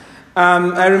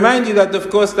I remind you that, of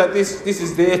course, that this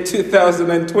is the year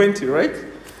 2020, right?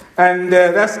 And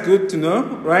that's good to know,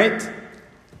 right?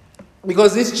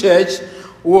 Because this church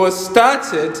was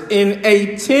started in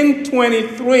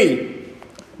 1823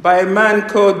 by a man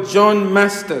called John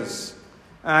Masters.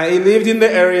 He lived in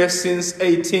the area since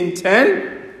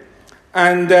 1810,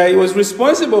 and he was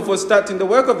responsible for starting the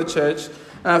work of the church,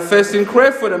 first in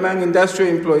Crayford among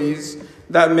industrial employees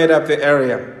that made up the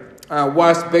area,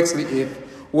 whilst Bexley Heath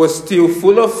was still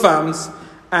full of farms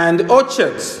and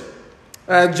orchards.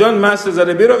 John Masters had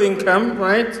a bit of income,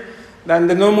 right, than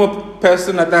the normal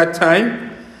person at that time.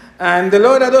 And the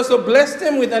Lord had also blessed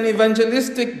him with an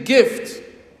evangelistic gift.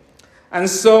 And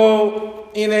so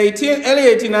in early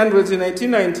 1800s, in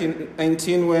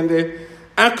 1819, when the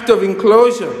Act of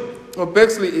Enclosure of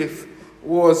Bexley Heath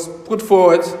was put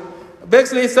forward,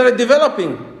 Bexley Heath started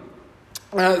developing.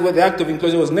 Well, the Act of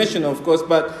Enclosure was national, of course,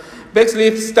 but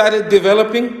Bexley Heath started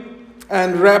developing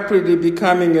and rapidly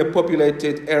becoming a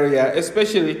populated area,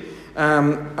 especially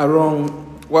along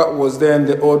what was then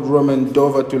the old Roman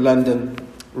Dover to London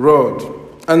road.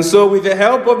 And so with the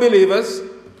help of believers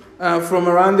from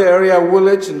around the area,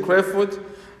 Woolwich and Crayford,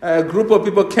 a group of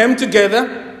people came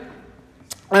together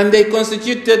and they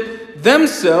constituted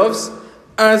themselves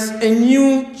as a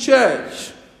new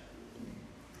church.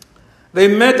 They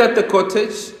met at the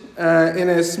cottage in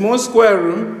a small square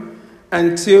room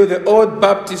until the old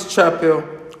Baptist chapel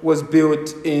was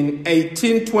built in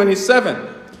 1827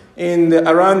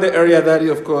 around the area that,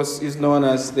 of course, is known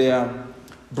as the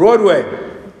Broadway.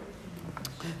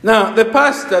 Now, the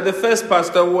first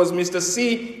pastor was Mr.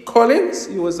 C. Collins.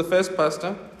 He was the first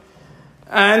pastor.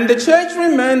 And the church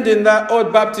remained in that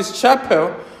old Baptist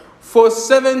chapel for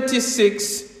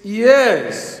 76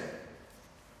 years.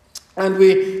 And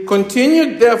we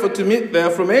continued, therefore, to meet there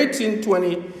from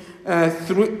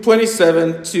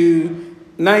 1827 to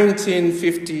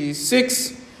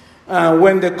 1956,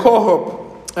 when the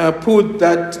co-op put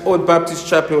that old Baptist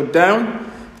chapel down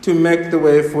to make the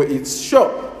way for its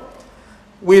shop.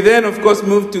 We then, of course,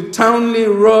 moved to Townley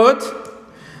Road,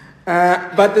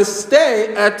 but the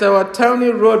stay at our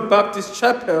Townley Road Baptist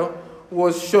Chapel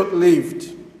was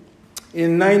short-lived.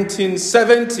 In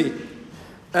 1970,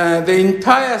 the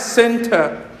entire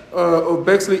center of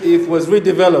Bexley Heath was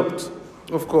redeveloped,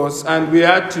 of course, and we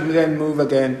had to then move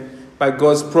again by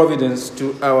God's providence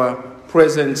to our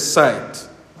present site.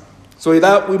 So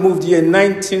that we moved here in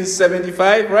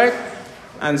 1975, right?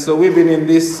 And so we've been in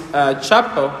this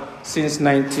chapel since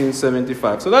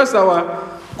 1975. So that's our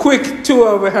quick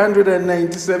tour of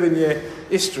 197-year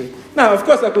history. Now, of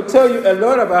course, I could tell you a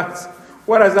lot about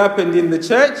what has happened in the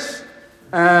church,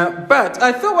 but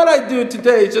I thought what I'd do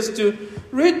today is just to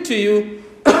read to you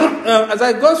as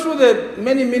I go through the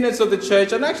many minutes of the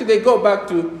church, and actually they go back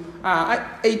to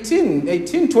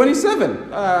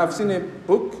 1827. I've seen a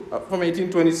book from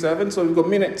 1827, so we've got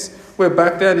minutes way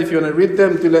back there, and if you want to read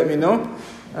them, do let me know.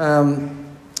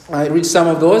 I read some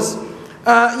of those.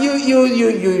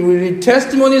 You read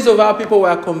testimonies of how people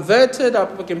were converted, how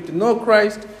people came to know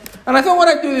Christ. And I thought what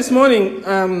I'd do this morning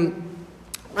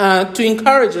to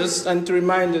encourage us and to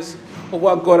remind us of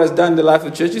what God has done in the life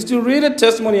of the church is to read a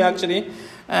testimony actually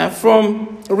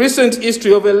from recent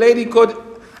history of a lady called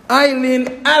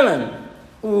Eileen Allen,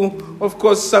 who, of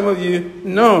course, some of you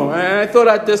know. And I thought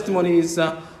that testimony is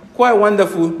quite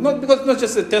wonderful, not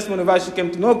just a testimony of how she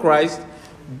came to know Christ,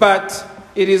 but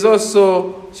it is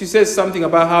also, she says something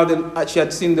about how she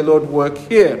had seen the Lord work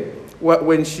here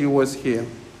when she was here.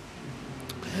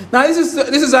 Now, this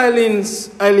is Eileen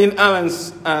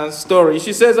Allen's story.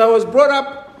 She says, I was brought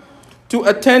up to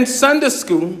attend Sunday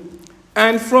school,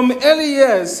 and from early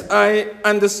years, I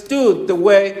understood the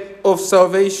way of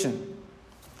salvation.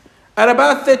 At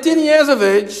about 13 years of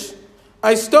age,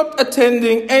 I stopped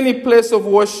attending any place of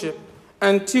worship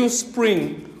until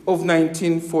spring of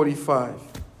 1945.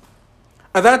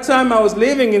 At that time, I was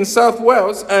living in South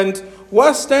Wales, and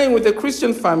while staying with a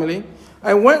Christian family,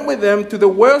 I went with them to the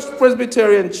Welsh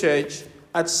Presbyterian Church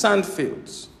at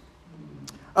Sandfields.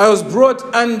 I was brought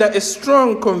under a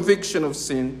strong conviction of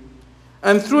sin,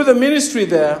 and through the ministry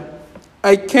there,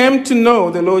 I came to know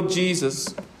the Lord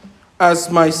Jesus as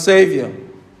my Savior.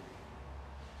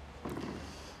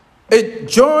 A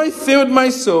joy filled my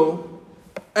soul,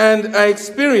 and I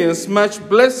experienced much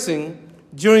blessing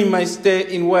during my stay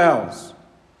in Wales.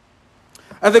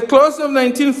 At the close of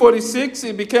 1946,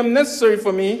 it became necessary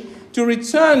for me to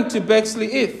return to Bexley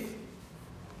Heath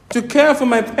to care for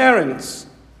my parents.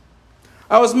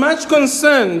 I was much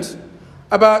concerned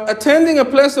about attending a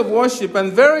place of worship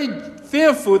and very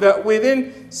fearful that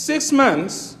within 6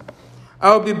 months,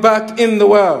 I'll be back in the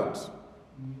world.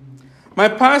 my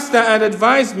pastor had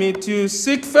advised me to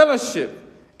seek fellowship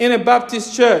in a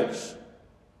Baptist church.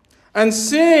 And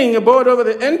seeing a board over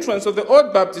the entrance of the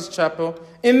Old Baptist Chapel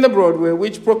in the Broadway,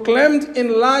 which proclaimed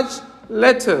in large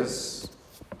letters,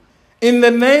 "In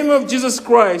the name of Jesus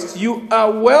Christ, you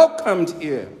are welcomed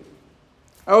here,"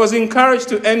 I was encouraged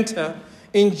to enter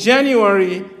in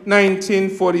January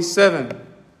 1947.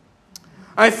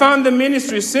 I found the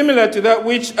ministry similar to that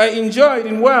which I enjoyed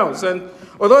in Wales, and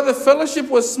although the fellowship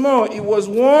was small, it was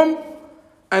warm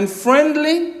and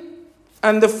friendly,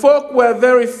 and the folk were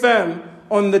very firm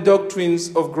on the doctrines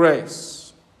of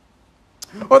grace.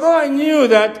 Although I knew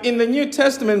that in the New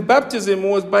Testament baptism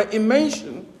was by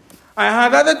immersion, I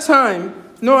had at the time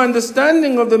no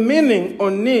understanding of the meaning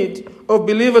or need of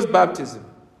believers' baptism.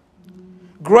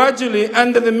 Gradually,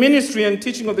 under the ministry and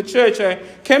teaching of the church, I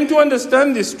came to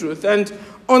understand this truth, and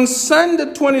on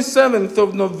Sunday 27th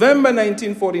of November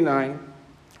 1949,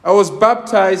 I was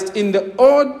baptized in the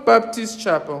Old Baptist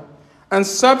Chapel and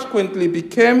subsequently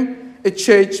became a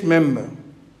church member.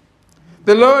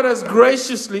 The Lord has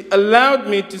graciously allowed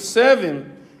me to serve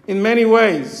Him in many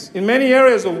ways, in many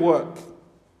areas of work,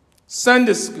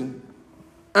 Sunday school,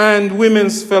 and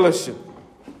women's fellowship.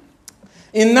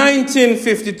 In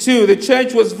 1952, the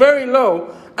church was very low,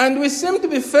 and we seemed to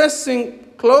be facing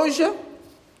closure,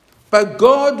 but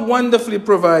God wonderfully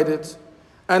provided,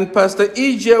 and Pastor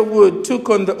E.J. Wood took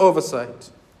on the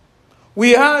oversight.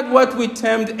 We had what we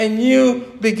termed a new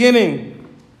beginning.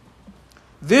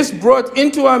 This brought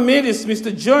into our midst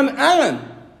Mr. John Allen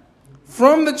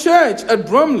from the church at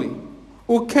Bromley,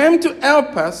 who came to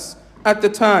help us at the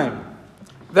time.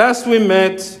 Thus we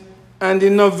met, and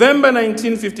in November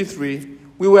 1953,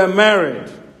 we were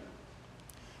married.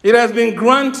 It has been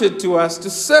granted to us to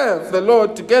serve the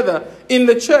Lord together in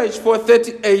the church for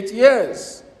 38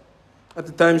 years, at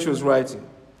the time she was writing.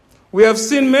 We have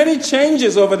seen many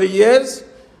changes over the years.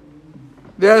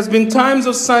 There has been times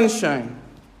of sunshine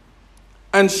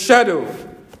and shadow,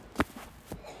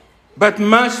 but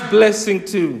much blessing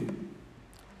too.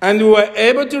 And we were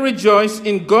able to rejoice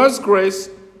in God's grace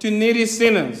to needy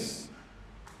sinners.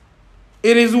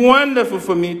 It is wonderful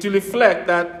for me to reflect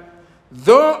that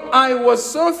though I was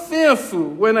so fearful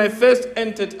when I first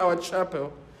entered our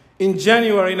chapel in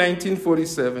January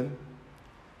 1947,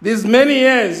 these many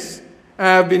years I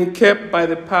have been kept by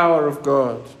the power of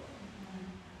God.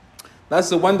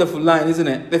 That's a wonderful line, isn't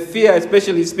it? The fear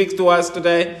especially speaks to us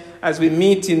today as we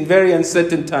meet in very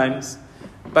uncertain times.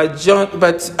 But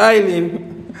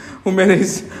Eileen, who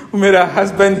met her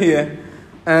husband here,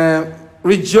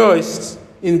 rejoiced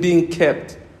in being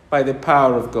kept by the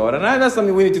power of God. And that's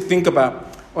something we need to think about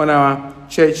on our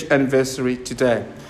church anniversary today.